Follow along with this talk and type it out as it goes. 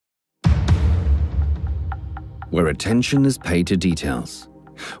where attention is paid to details,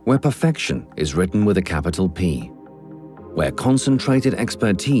 where perfection is written with a capital P, where concentrated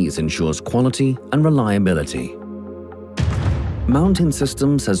expertise ensures quality and reliability. Mounting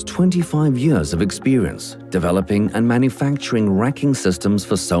Systems has 25 years of experience developing and manufacturing racking systems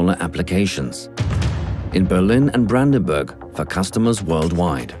for solar applications in Berlin and Brandenburg for customers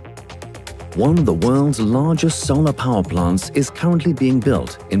worldwide. One of the world's largest solar power plants is currently being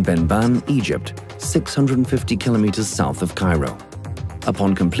built in Benban, Egypt, 650 kilometers south of Cairo.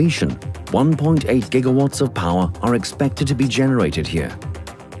 Upon completion, 1.8 gigawatts of power are expected to be generated here.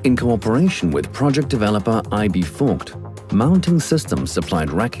 In cooperation with project developer IB Vogt, Mounting Systems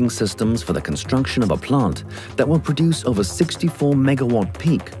supplied racking systems for the construction of a plant that will produce over 64 megawatt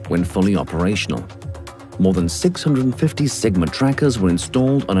peak when fully operational. More than 650 Sigma trackers were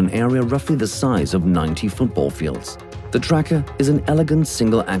installed on an area roughly the size of 90 football fields. The tracker is an elegant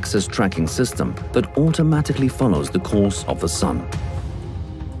single-axis tracking system that automatically follows the course of the sun.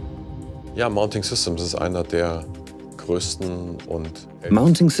 Ja, Mounting Systems ist einer der größten und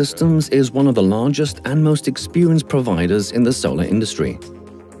Mounting Systems is one of the largest and most experienced providers in the solar industry.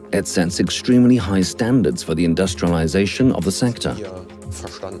 It sets extremely high standards for the industrialization of the sector.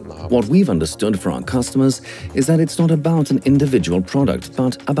 What we've understood for our customers is that it's not about an individual product,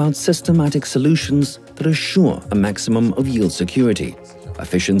 but about systematic solutions that assure a maximum of yield security,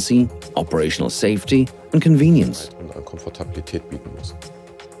 efficiency, operational safety, and convenience.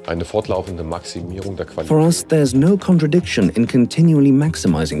 For us, there's no contradiction in continually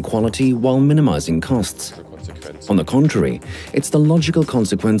maximizing quality while minimizing costs. On the contrary, it's the logical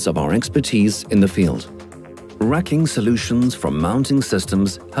consequence of our expertise in the field. Racking solutions from Mounting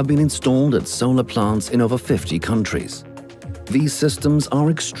Systems have been installed at solar plants in over 50 countries. These systems are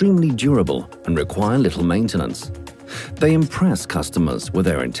extremely durable and require little maintenance. They impress customers with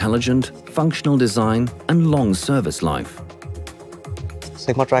their intelligent, functional design and long service life.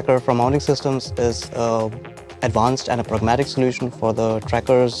 Sigma Tracker from Mounting Systems is an advanced and a pragmatic solution for the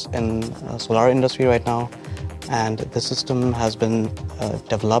trackers in solar industry right now. And the system has been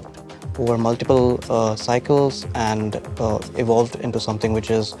developed over multiple cycles and evolved into something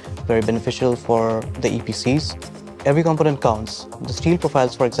which is very beneficial for the EPCs. Every component counts. The steel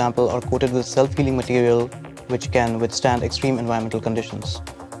profiles, for example, are coated with self-healing material which can withstand extreme environmental conditions.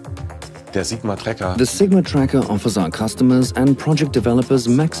 The Sigma Tracker offers our customers and project developers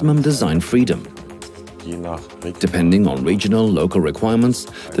maximum design freedom. Depending on regional local requirements,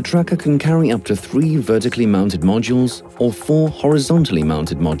 the tracker can carry up to 3 vertically mounted modules or 4 horizontally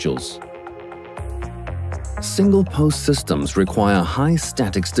mounted modules. Single-post systems require high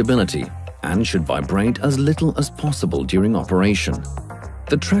static stability and should vibrate as little as possible during operation.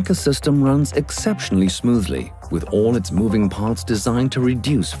 The tracker system runs exceptionally smoothly, with all its moving parts designed to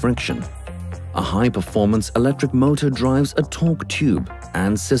reduce friction. A high-performance electric motor drives a torque tube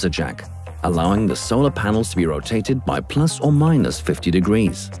and scissor jack, allowing the solar panels to be rotated by plus or minus 50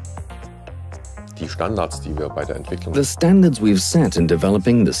 degrees. The standards we've set in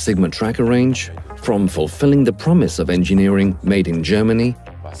developing the Sigma Tracker range, from fulfilling the promise of engineering made in Germany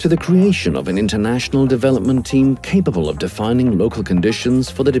to the creation of an international development team capable of defining local conditions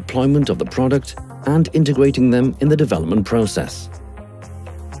for the deployment of the product and integrating them in the development process.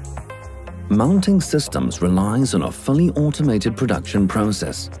 Mounting Systems relies on a fully automated production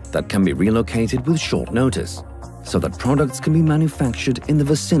process that can be relocated with short notice, so that products can be manufactured in the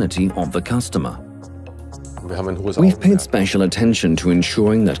vicinity of the customer. We've paid special attention to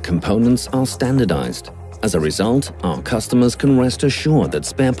ensuring that components are standardized. As a result, our customers can rest assured that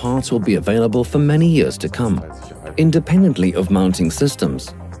spare parts will be available for many years to come, independently of Mounting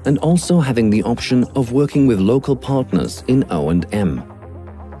Systems, and also having the option of working with local partners in O&M.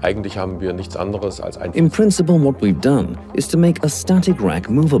 In principle, what we've done is to make a static rack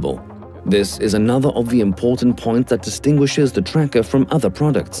movable. This is another of the important points that distinguishes the tracker from other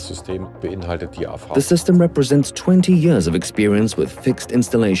products. The system represents 20 years of experience with fixed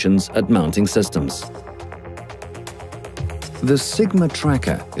installations at Mounting Systems. The Sigma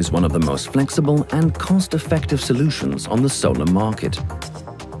Tracker is one of the most flexible and cost-effective solutions on the solar market.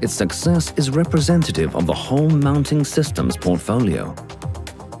 Its success is representative of the whole Mounting Systems portfolio.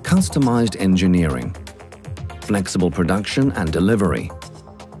 Customized engineering, flexible production and delivery,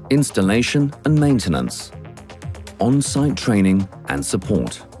 installation and maintenance, on-site training and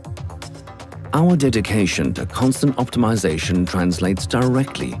support. Our dedication to constant optimization translates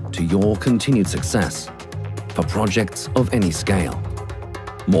directly to your continued success for projects of any scale.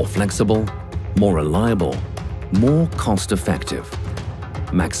 More flexible, more reliable, more cost-effective,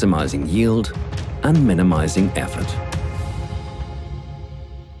 maximizing yield and minimizing effort.